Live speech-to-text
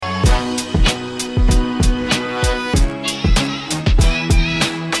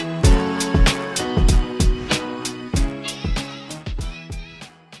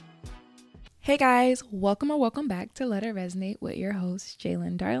Guys, welcome or welcome back to Let It Resonate with your host,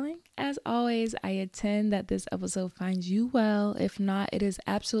 Jalen Darling. As always, I intend that this episode finds you well. If not, it is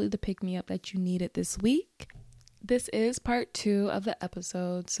absolutely the pick-me-up that you needed this week. This is part 2 of the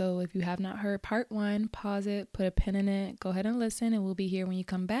episode, so if you have not heard part 1, pause it, put a pin in it, go ahead and listen, and we'll be here when you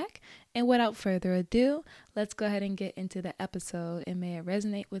come back. And without further ado, let's go ahead and get into the episode, and may it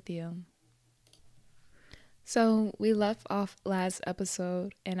resonate with you. So we left off last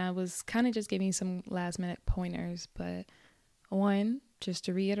episode, and I was kind of just giving some last minute pointers, but one, just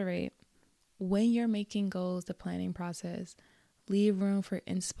to reiterate, when you're making goals, the planning process, leave room for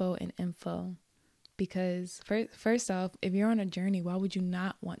inspo and info. Because first off, if you're on a journey, why would you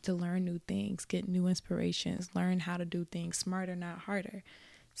not want to learn new things, get new inspirations, learn how to do things smarter, not harder?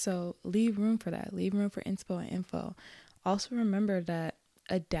 So leave room for that. Leave room for inspo and info. Also remember that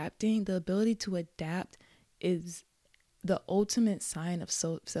adapting, the ability to adapt, is the ultimate sign of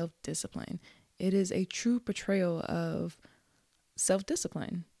self-discipline. It is a true portrayal of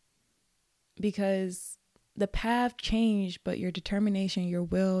self-discipline, because the path changed, but your determination, your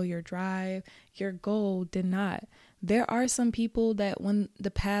will, your drive, your goal did not. There are some people that when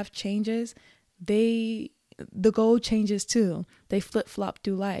the path changes, the goal changes too. They flip-flop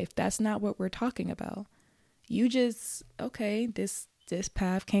through life. That's not what we're talking about. You just, okay, this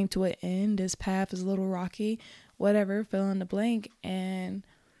path came to an end. This path is a little rocky, whatever, fill in the blank, and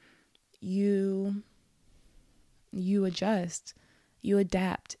you adjust, you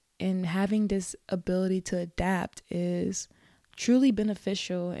adapt. And having this ability to adapt is truly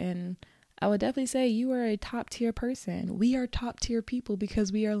beneficial. And I would definitely say you are a top tier person. We are top tier people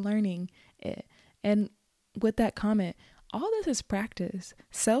because we are learning it. And with that comment, all this is practice,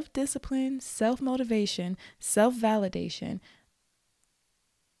 self-discipline, self-motivation, self-validation,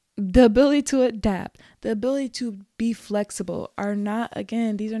 the ability to adapt, the ability to be flexible are not,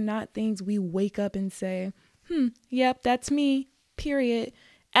 again, these are not things we wake up and say, yep, that's me, period.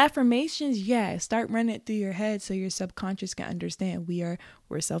 Affirmations, yeah, start running it through your head so your subconscious can understand we're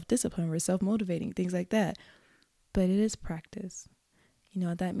self-disciplined, we're self-motivating, things like that. But it is practice. You know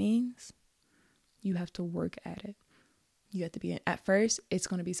what that means? You have to work at it. You have to be, at first, it's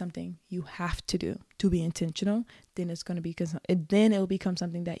going to be something you have to do to be intentional. Then it will become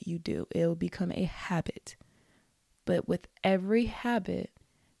something that you do. It will become a habit. But with every habit,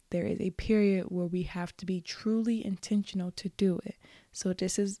 there is a period where we have to be truly intentional to do it. So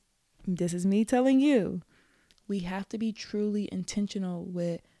this is me telling you, we have to be truly intentional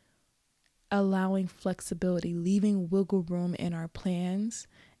with allowing flexibility, leaving wiggle room in our plans,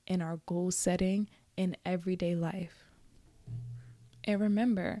 in our goal setting, in everyday life. And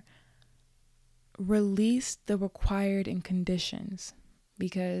remember, release the required and conditions,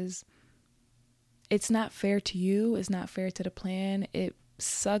 because it's not fair to you. It's not fair to the plan. It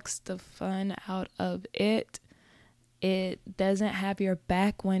sucks the fun out of it. It doesn't have your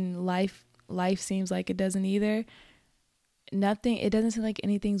back when life seems like it doesn't either. It doesn't seem like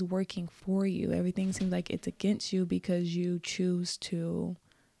anything's working for you. Everything seems like it's against you because you choose to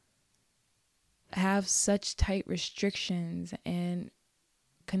have such tight restrictions and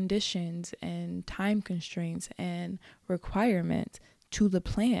conditions and time constraints and requirements to the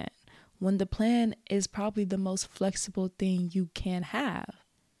plan, when the plan is probably the most flexible thing you can have.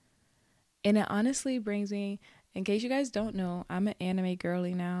 And it honestly brings me, in case you guys don't know, I'm an anime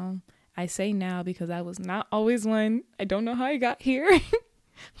girly now. I say now because I was not always one. I don't know how I got here,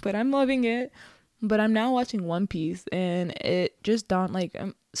 but I'm loving it. But I'm now watching One Piece, and it just dawned, like,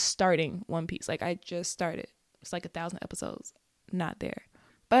 I'm starting One Piece. Like, I just started. It's like 1,000 episodes. Not there.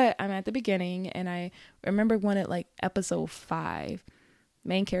 But I'm at the beginning, and I remember one at, like, episode 5.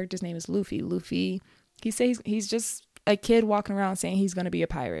 Main character's name is Luffy. Luffy, he says he's just a kid walking around saying he's going to be a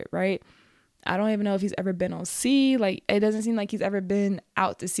pirate, right? I don't even know if he's ever been on sea. Like, it doesn't seem like he's ever been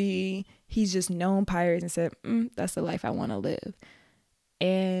out to sea. He's just known pirates and said, that's the life I want to live.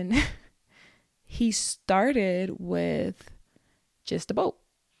 And he started with just a boat,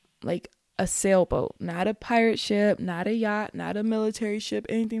 like a sailboat, not a pirate ship, not a yacht, not a military ship,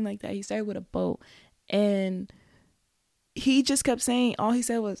 anything like that. He started with a boat, and he just kept saying, all he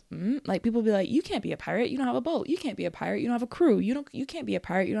said was, like, people be like, you can't be a pirate, you don't have a boat. You can't be a pirate, you don't have a crew. You can't be a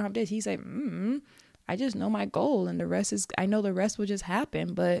pirate, you don't have this. He said, I just know my goal, and I know the rest will just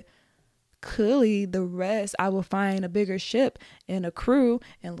happen. But clearly the rest, I will find a bigger ship and a crew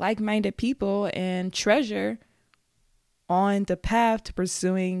and like-minded people and treasure on the path to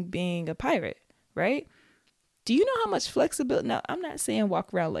pursuing being a pirate, right? Do you know how much flexibility? Now, I'm not saying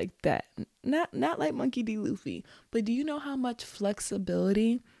walk around like that, not like Monkey D. Luffy, but do you know how much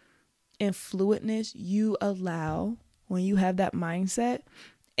flexibility and fluidness you allow when you have that mindset?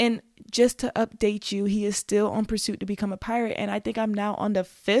 And just to update you, he is still on pursuit to become a pirate. And I think I'm now on the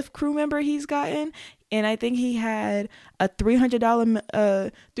 5th crew member he's gotten. And I think he had a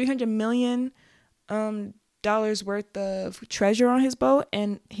 $300 million dollars worth of treasure on his boat.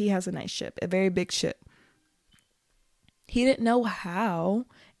 And he has a nice ship, a very big ship. He didn't know how.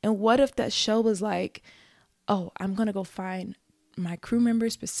 And what if that show was like, oh, I'm going to go find my crew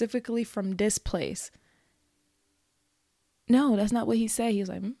members specifically from this place. No, that's not what he said. He was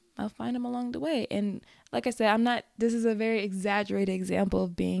like, I'll find them along the way. And like I said, this is a very exaggerated example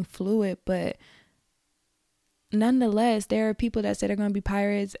of being fluid, but nonetheless, there are people that say they're going to be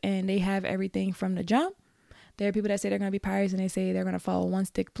pirates and they have everything from the jump. There are people that say they're going to be pirates and they say they're going to follow one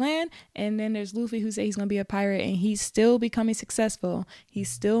stick plan. And then there's Luffy who say he's going to be a pirate and he's still becoming successful. He's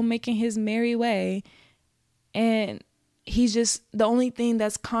still making his merry way. And he's just the only thing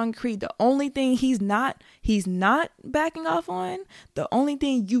that's concrete. The only thing he's not backing off on. The only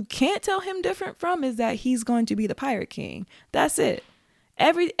thing you can't tell him different from is that he's going to be the pirate king. That's it.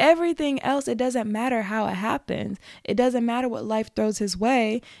 Everything else, it doesn't matter how it happens. It doesn't matter what life throws his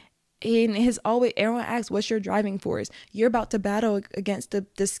way. And everyone asks, what's your driving force? You're about to battle against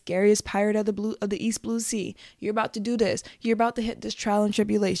the scariest pirate of the East Blue Sea. You're about to do this. You're about to hit this trial and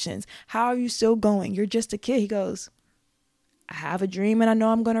tribulations. How are you still going? You're just a kid. He goes, I have a dream and I know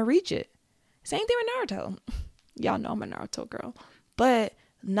I'm going to reach it. Same thing with Naruto. Y'all know I'm a Naruto girl. But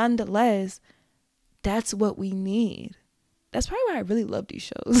nonetheless, that's what we need. That's probably why I really love these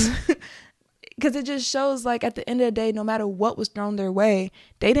shows. Because it just shows, like, at the end of the day, no matter what was thrown their way,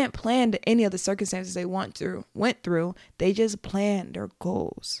 they didn't plan to any of the circumstances they went through. They just planned their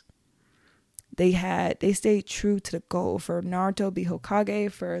goals. They stayed true to the goal. For Naruto be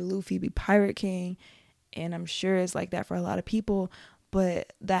Hokage, for Luffy be Pirate King, and I'm sure it's like that for a lot of people.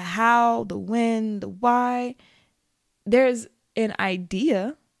 But the how, the when, the why, there's an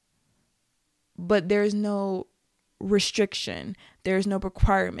idea, but there's no restriction. There's no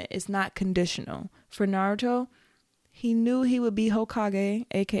requirement. It's not conditional. For Naruto, he knew he would be Hokage,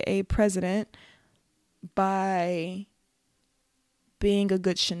 aka president, by being a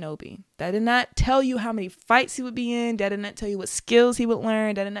good shinobi. That did not tell you how many fights he would be in. That did not tell you what skills he would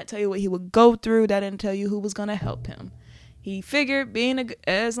learn. That did not tell you what he would go through. That didn't tell you who was going to help him. He figured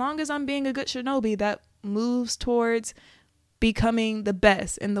as long as I'm being a good shinobi, that moves towards becoming the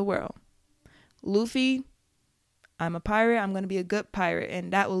best in the world. Luffy, I'm a pirate. I'm going to be a good pirate.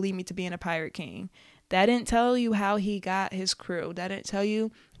 And that will lead me to being a pirate king. That didn't tell you how he got his crew. That didn't tell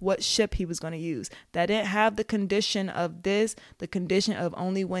you what ship he was going to use. That didn't have the condition of this, the condition of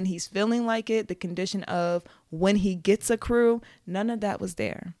only when he's feeling like it, the condition of when he gets a crew. None of that was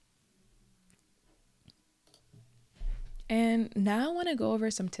there. And now I want to go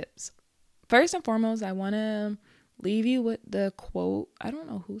over some tips. First and foremost, I want to leave you with the quote. I don't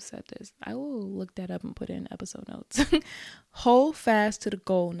know who said this. I will look that up and put it in episode notes. Hold fast to the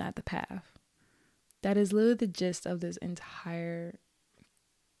goal, not the path. That is literally the gist of this entire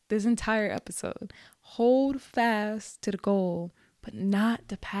episode. Hold fast to the goal, but not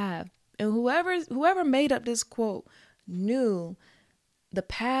the path. And whoever made up this quote knew the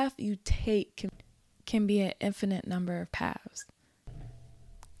path you take can be an infinite number of paths.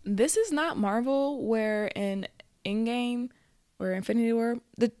 This is not Marvel, where in Endgame or Infinity War,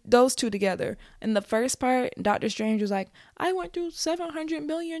 those two together. In the first part, Doctor Strange was like, I went through 700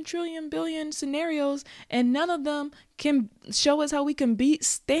 million trillion billion scenarios and none of them can show us how we can beat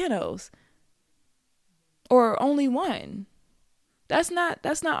Thanos, or only one. That's not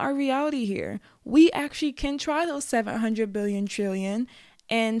our reality here. We actually can try those 700 billion trillion,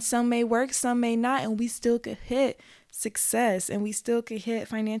 and some may work, some may not, and we still could hit success, and we still could hit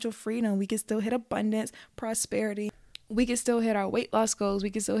financial freedom. We could still hit abundance, prosperity. We could still hit our weight loss goals.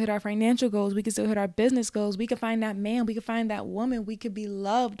 We could still hit our financial goals. We could still hit our business goals. We could find that man. We could find that woman. We could be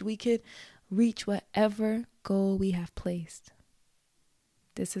loved. We could reach whatever goal we have placed.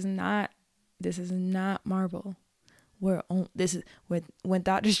 This is not Marvel. This is when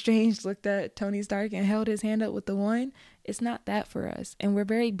Doctor Strange looked at Tony Stark and held his hand up with the one. It's not that for us, and we're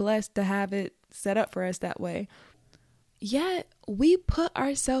very blessed to have it set up for us that way. Yet, we put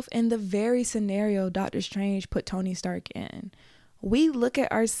ourselves in the very scenario Doctor Strange put Tony Stark in. We look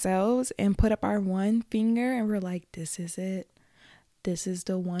at ourselves and put up our one finger and we're like, this is it. This is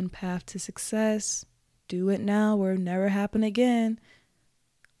the one path to success. Do it now or it'll never happen again.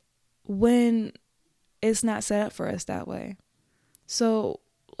 When it's not set up for us that way. So,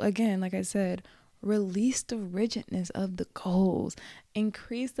 again, like I said, release the rigidness of the goals.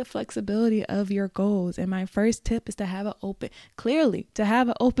 Increase the flexibility of your goals. And my first tip is to have an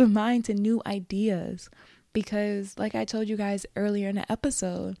open mind to new ideas. Because like I told you guys earlier in the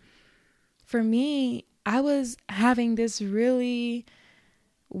episode, for me, I was having this really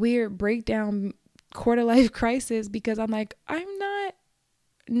weird breakdown, quarter life crisis, because I'm like, I'm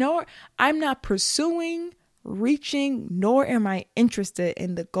not pursuing, reaching, nor am I interested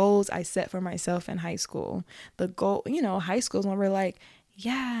in the goals I set for myself in high school. The goal, high school is when we're like,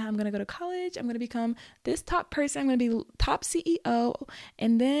 yeah, I'm going to go to college. I'm going to become this top person. I'm going to be top CEO.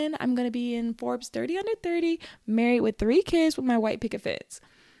 And then I'm going to be in Forbes 30 under 30, married with 3 kids with my white picket fence.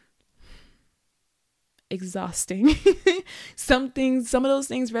 Exhausting. Some of those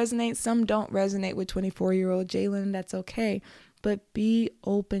things resonate. Some don't resonate with 24-year-old Jalen. That's okay. But be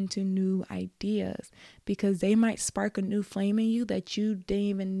open to new ideas, because they might spark a new flame in you that you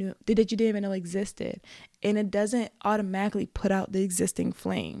didn't even know existed. And it doesn't automatically put out the existing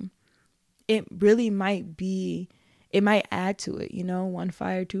flame. It really might add to it. 1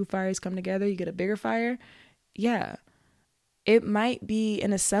 fire, 2 fires come together, you get a bigger fire. Yeah. It might be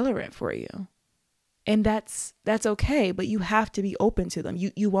an accelerant for you. And that's okay, but you have to be open to them.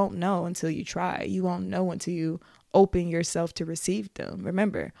 You won't know until you try. You won't know until you open yourself to receive them.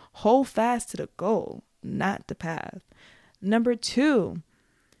 Remember, hold fast to the goal, not the path. Number 2,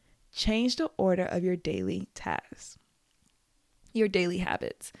 change the order of your daily tasks, your daily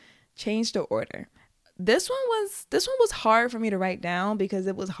habits. Change the order. This one was hard for me to write down, because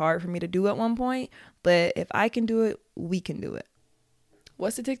it was hard for me to do at one point. But if I can do it, we can do it.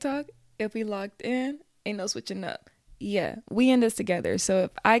 What's the TikTok? If we locked in, ain't no switching up. Yeah, we in this together. So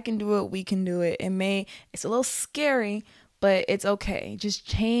if I can do it, we can do it. It's a little scary, but it's okay. Just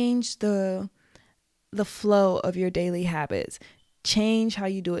change the flow of your daily habits. Change how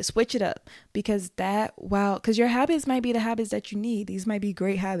you do it. Switch it up, because because your habits might be the habits that you need. These might be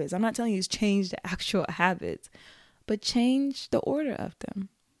great habits. I'm not telling you to change the actual habits, but change the order of them.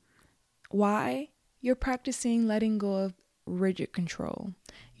 Why? You're practicing letting go of rigid control.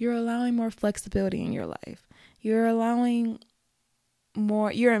 You're allowing more flexibility in your life. You're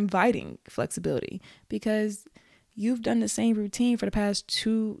inviting flexibility, because you've done the same routine for the past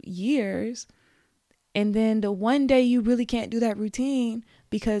 2 years. And then the one day you really can't do that routine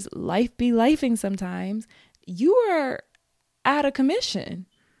because life be lifing sometimes, you are out of commission.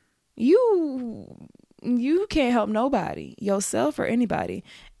 You can't help nobody, yourself or anybody.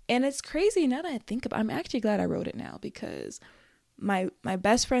 And it's crazy now that I think about it. I'm actually glad I wrote it now, because my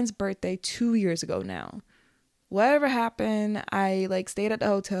best friend's birthday 2 years ago now, whatever happened, I stayed at the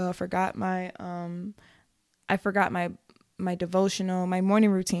hotel. I forgot my devotional, my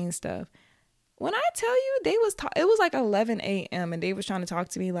morning routine stuff. When I tell you, it was 11 a.m. and they was trying to talk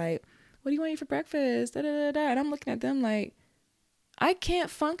to me like, what do you want to eat for breakfast? Da, da, da, da. And I'm looking at them like, I can't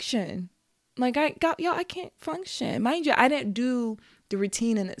function. I can't function. Mind you, I didn't do the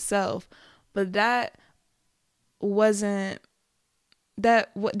routine in itself, but that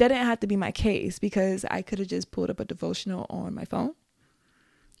didn't have to be my case, because I could have just pulled up a devotional on my phone.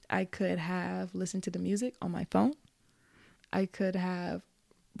 I could have listened to the music on my phone. I could have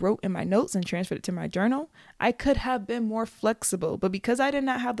wrote in my notes and transferred it to my journal. I could have been more flexible, but because I did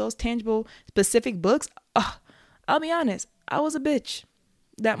not have those tangible, specific books, I'll be honest, I was a bitch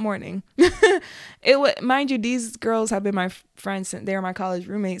that morning. Mind you, these girls have been my friends since they were my college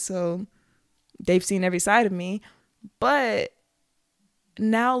roommates, so they've seen every side of me. But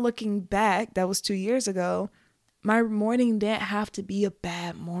now looking back, that was 2 years ago, my morning didn't have to be a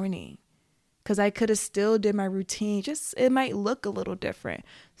bad morning, because I could have still did my routine. Just, it might look a little different.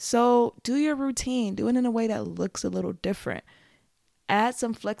 So do your routine. Do it in a way that looks a little different. Add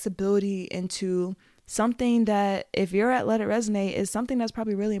some flexibility into something that, if you're at Let It Resonate, is something that's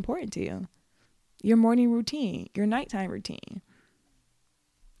probably really important to you. Your morning routine, your nighttime routine.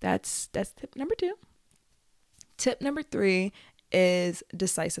 That's tip number 2. Tip number 3 is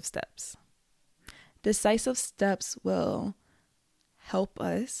decisive steps. Decisive steps will help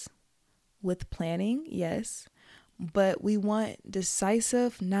us with planning, yes, but we want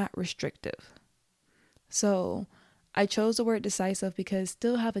decisive, not restrictive. So I chose the word decisive because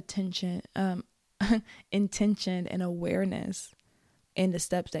still have intention and awareness in the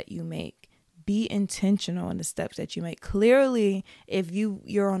steps that you make. Be intentional in the steps that you make. Clearly, if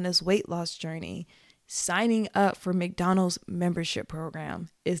you're on this weight loss journey, signing up for McDonald's membership program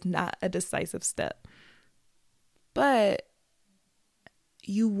is not a decisive step. But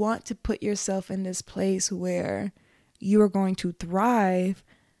you want to put yourself in this place where you are going to thrive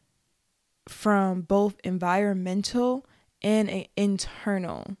from both environmental and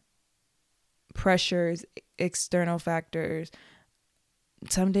internal pressures, external factors.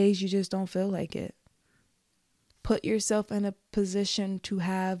 Some days you just don't feel like it. Put yourself in a position to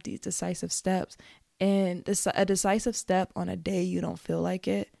have these decisive steps And a decisive step on a day you don't feel like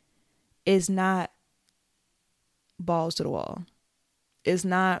it is not balls to the wall. It's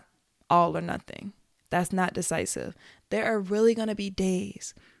not all or nothing. That's not decisive. There are really going to be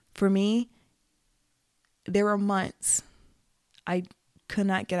days. For me, there were months I could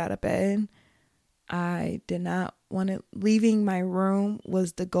not get out of bed. I did not want to. Leaving my room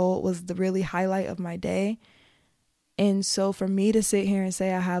was the goal, was the really highlight of my day. And so for me to sit here and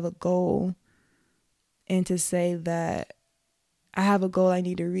say I have a goal, and to say that I have a goal I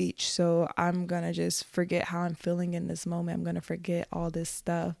need to reach, so I'm going to just forget how I'm feeling in this moment. I'm going to forget all this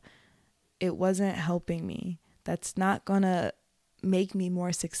stuff. It wasn't helping me. That's not going to make me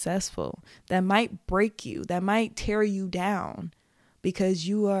more successful. That might break you. That might tear you down because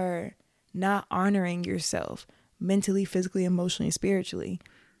you are not honoring yourself mentally, physically, emotionally, spiritually.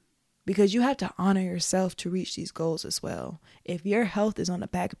 Because you have to honor yourself to reach these goals as well. If your health is on the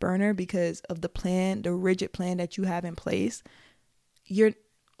back burner because of the plan, the rigid plan that you have in place,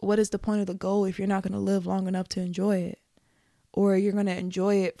 what is the point of the goal if you're not going to live long enough to enjoy it? Or you're going to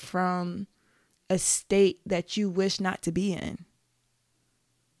enjoy it from a state that you wish not to be in.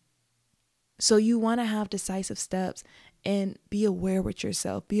 So you want to have decisive steps and be aware with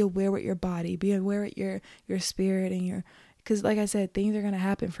yourself, be aware with your body, be aware with your spirit and because like I said, things are going to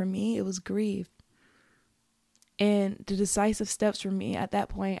happen. For me, it was grief. And the decisive steps for me at that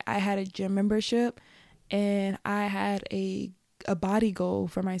point, I had a gym membership and I had a body goal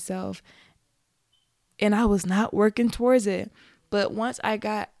for myself. And I was not working towards it. But once I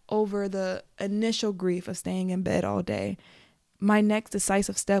got over the initial grief of staying in bed all day, my next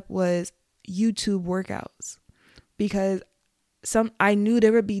decisive step was YouTube workouts. Because I knew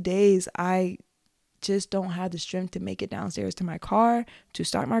there would be days I just don't have the strength to make it downstairs to my car, to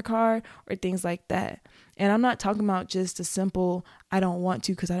start my car, or things like that. And I'm not talking about just a simple, I don't want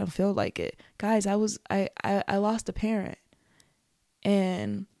to because I don't feel like it. Guys, I lost a parent.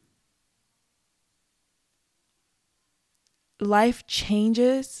 And life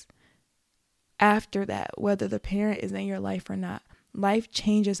changes after that, whether the parent is in your life or not. Life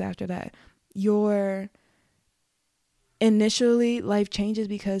changes after that. Initially, life changes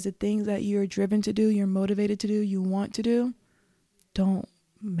because the things that you're driven to do, you're motivated to do, you want to do, don't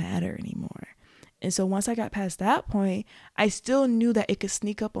matter anymore. And so once I got past that point, I still knew that it could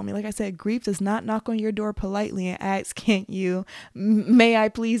sneak up on me. Like I said, grief does not knock on your door politely and ask, can't you, may I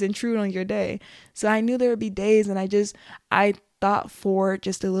please intrude on your day? So I knew there would be days and I thought forward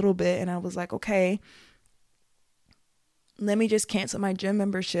just a little bit and I was like, okay, let me just cancel my gym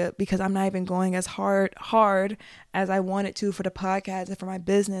membership because I'm not even going as hard as I wanted to for the podcast and for my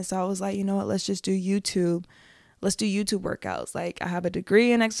business. So I was like, you know what, let's just do YouTube. Let's do YouTube workouts. Like I have a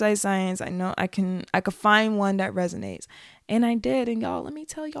degree in exercise science. I know I could find one that resonates. And I did. And y'all, let me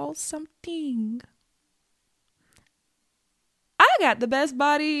tell y'all something. I got the best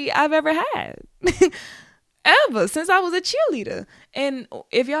body I've ever had. Ever since I was a cheerleader. And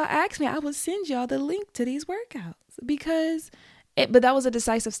if y'all ask me, I will send y'all the link to these workouts but that was a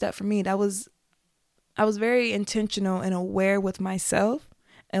decisive step for me. I was very intentional and aware with myself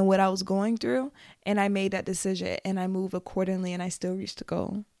and what I was going through. And I made that decision and I moved accordingly and I still reached the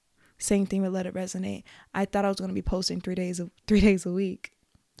goal. Same thing with Let It Resonate. I thought I was going to be posting 3 days a week.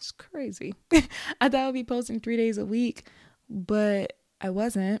 It's crazy. I thought I would be posting 3 days a week, but I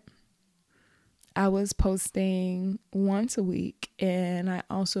wasn't. I was posting once a week. And I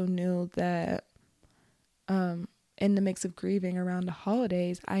also knew that in the mix of grieving around the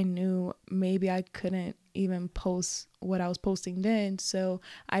holidays, I knew maybe I couldn't even post what I was posting then. So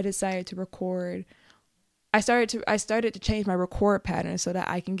I decided to record. I started to change my record pattern so that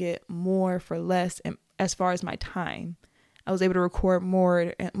I can get more for less. And as far as my time, I was able to record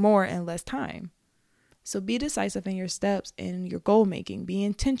more and less time. So be decisive in your steps and your goal making. Be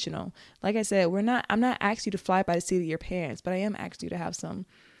intentional. Like I said, I'm not asking you to fly by the seat of your pants, but I am asking you to have some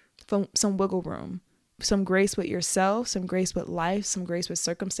wiggle room. Some grace with yourself, some grace with life, some grace with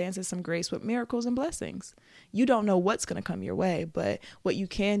circumstances, some grace with miracles and blessings. You don't know what's going to come your way, but what you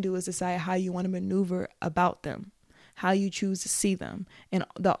can do is decide how you want to maneuver about them, how you choose to see them. And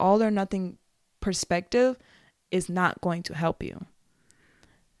the all or nothing perspective is not going to help you.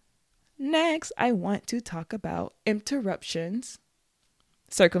 Next, I want to talk about interruptions,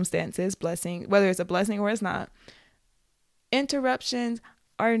 circumstances, blessing, whether it's a blessing or it's not. Interruptions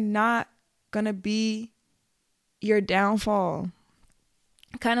are not going to be your downfall.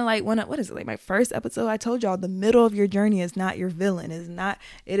 Kind of like my first episode, I told y'all the middle of your journey is not your villain.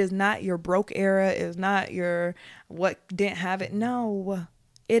 It is not your broke era. It is not your what didn't have it. No,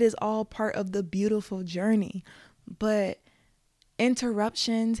 it is all part of the beautiful journey. But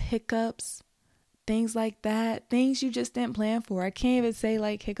interruptions, hiccups, things like that, things you just didn't plan for. I can't even say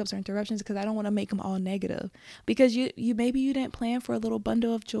like hiccups or interruptions because I don't want to make them all negative, because you maybe you didn't plan for a little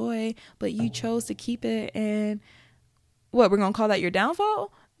bundle of joy, but you chose to keep it, and what, we're gonna call that your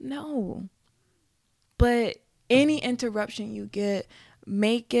downfall? No. But any interruption you get,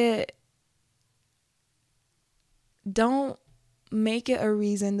 don't make it a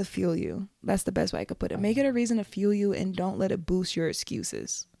reason to fuel you. That's the best way I could put it. Make it a reason to fuel you, and don't let it boost your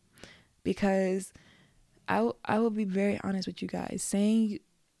excuses. Because I will be very honest with you guys, saying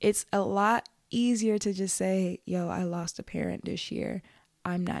it's a lot easier to just say, yo, I lost a parent this year,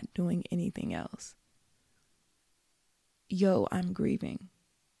 I'm not doing anything else. Yo, I'm grieving,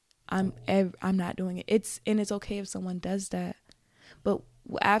 I'm not doing it. It's okay if someone does that. But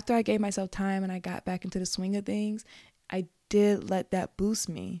after I gave myself time and I got back into the swing of things, I did let that boost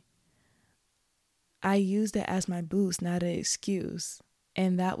me. I used it as my boost, not an excuse.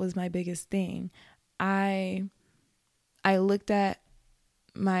 And that was my biggest thing. I looked at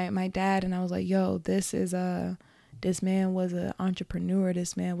my dad and I was like, yo, this man was an entrepreneur.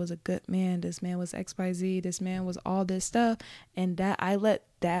 This man was a good man. This man was XYZ. This man was all this stuff. And that I let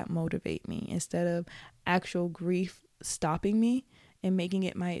that motivate me instead of actual grief stopping me and making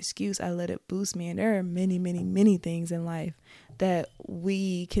it my excuse. I let it boost me. And there are many, many, many things in life that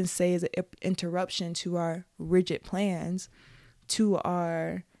we can say is an interruption to our rigid plans, to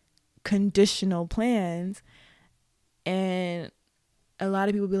our conditional plans. And a lot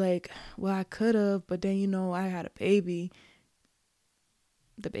of people be like, well, I could have, but then, I had a baby.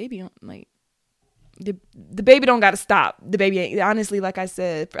 The baby, like, the baby don't got to stop. The baby, honestly, like I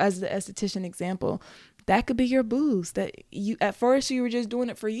said, as the esthetician example, that could be your boost. That you, at first you were just doing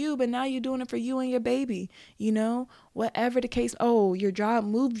it for you, but now you're doing it for you and your baby, whatever the case. Oh, your job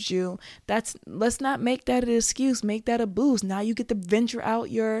moves you. Let's not make that an excuse. Make that a boost. Now you get to venture out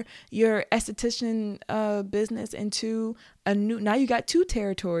your esthetician business into now you got 2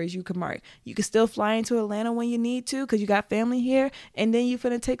 territories you can mark. You can still fly into Atlanta when you need to because you got family here, and then you're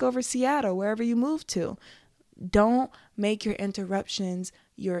finna take over Seattle, wherever you move to. Don't make your interruptions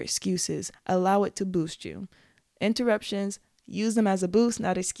your excuses. Allow it to boost you. Interruptions, use them as a boost,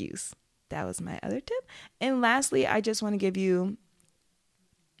 not excuse. That was my other tip. And lastly, I just want to give you,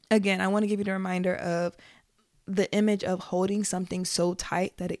 again, I want to give you the reminder of the image of holding something so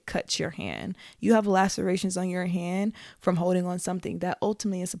tight that it cuts your hand. You have lacerations on your hand from holding on something that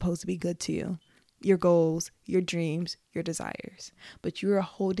ultimately is supposed to be good to you. Your goals, your dreams, your desires. But you are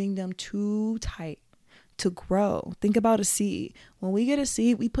holding them too tight to grow. Think about a seed. When we get a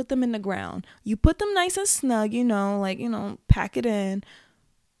seed, we put them in the ground. You put them nice and snug, pack it in,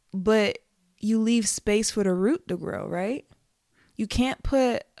 but you leave space for the root to grow, right? You can't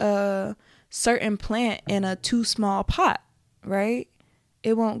put a certain plant in a too small pot, right?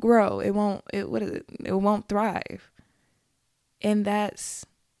 It won't grow. It won't thrive. And that's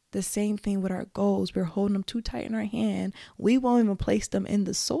the same thing with our goals. We're holding them too tight in our hand. We won't even place them in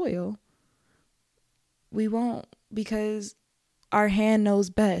the soil. We won't, because our hand knows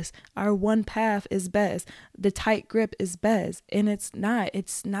best. Our one path is best. The tight grip is best. And it's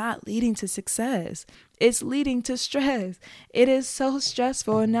not leading to success. It's leading to stress. It is so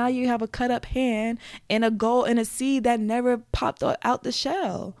stressful. And now you have a cut up hand and a goal and a seed that never popped out the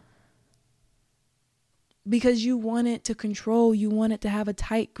shell. Because you wanted to control. You wanted to have a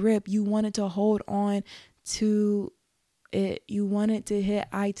tight grip. You wanted to hold on to it. You wanted to hit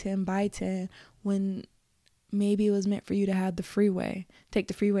I-10 by 10 when maybe it was meant for you to have the freeway. Take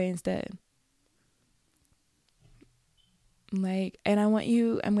the freeway instead. And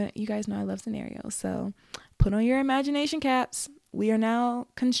you guys know I love scenarios. So put on your imagination caps. We are now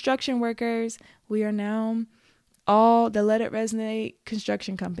construction workers. We are now all the Let It Resonate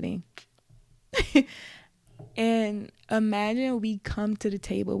construction company. And imagine we come to the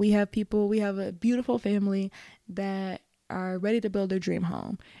table. We have a beautiful family that are ready to build their dream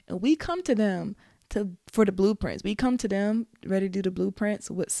home. And we come to them for the blueprints. We come to them ready to do the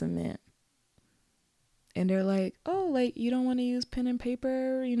blueprints with cement. And they're like, oh, you don't want to use pen and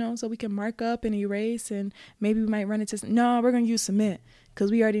paper, so we can mark up and erase, and maybe we might run into no, we're going to use cement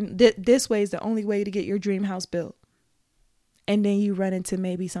because we already, this way is the only way to get your dream house built. And then you run into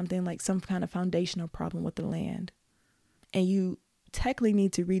maybe something like some kind of foundational problem with the land. And you technically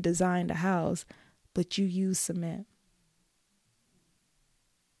need to redesign the house, but you use cement.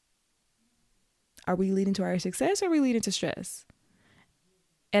 Are we leading to our success or are we leading to stress?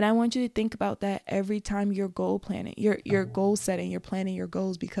 And I want you to think about that every time you're goal planning, you're goal setting, you're planning your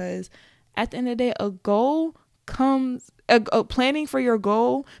goals, because at the end of the day, planning for your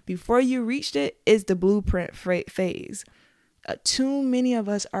goal before you reached it is the blueprint phase. too many of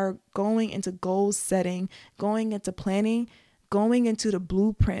us are going into goal setting, going into planning, going into the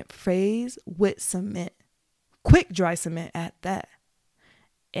blueprint phase with cement, quick dry cement at that.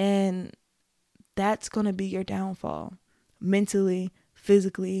 And that's going to be your downfall, mentally,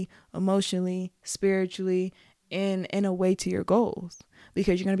 physically, emotionally, spiritually, and in a way to your goals,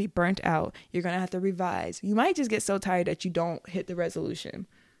 because you're going to be burnt out. You're going to have to revise. You might just get so tired that you don't hit the resolution.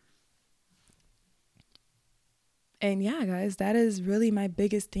 And yeah, guys, that is really my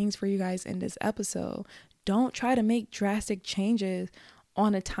biggest things for you guys in this episode. Don't try to make drastic changes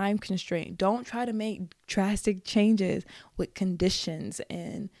on a time constraint. Don't try to make drastic changes with conditions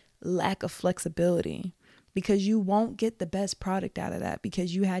and lack of flexibility, because you won't get the best product out of that,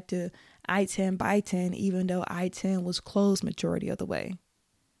 because you had to I-10 by 10, even though I-10 was closed majority of the way.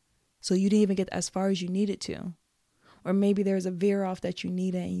 So you didn't even get as far as you needed to. Or maybe there was a veer off that you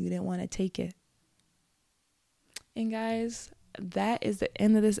needed and you didn't want to take it. And guys, that is the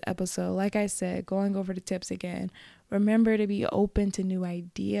end of this episode. Like I said, going over the tips again, remember to be open to new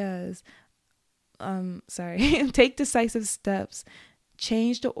ideas. Take decisive steps.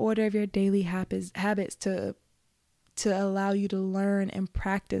 Change the order of your daily habits to allow you to learn and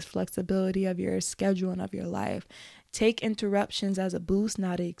practice flexibility of your schedule and of your life. Take interruptions as a boost,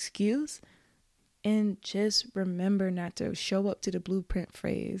 not an excuse. And just remember not to show up to the blueprint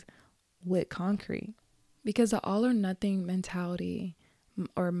phase with concrete. Because the all or nothing mentality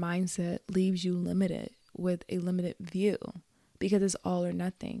or mindset leaves you limited with a limited view, because it's all or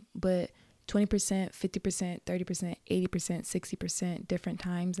nothing. But 20%, 50%, 30%, 80%, 60% different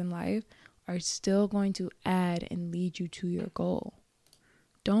times in life are still going to add and lead you to your goal.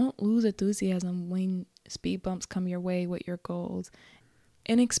 Don't lose enthusiasm when speed bumps come your way with your goals.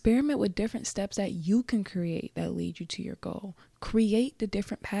 And experiment with different steps that you can create that lead you to your goal. Create the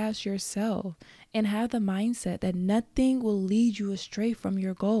different paths yourself and have the mindset that nothing will lead you astray from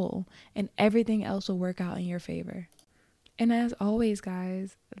your goal and everything else will work out in your favor. And as always,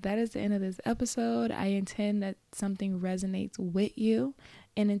 guys, that is the end of this episode. I intend that something resonates with you.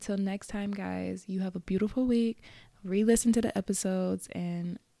 And until next time, guys, you have a beautiful week. Re-listen to the episodes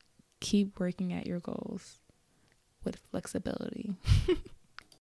and keep working at your goals with flexibility.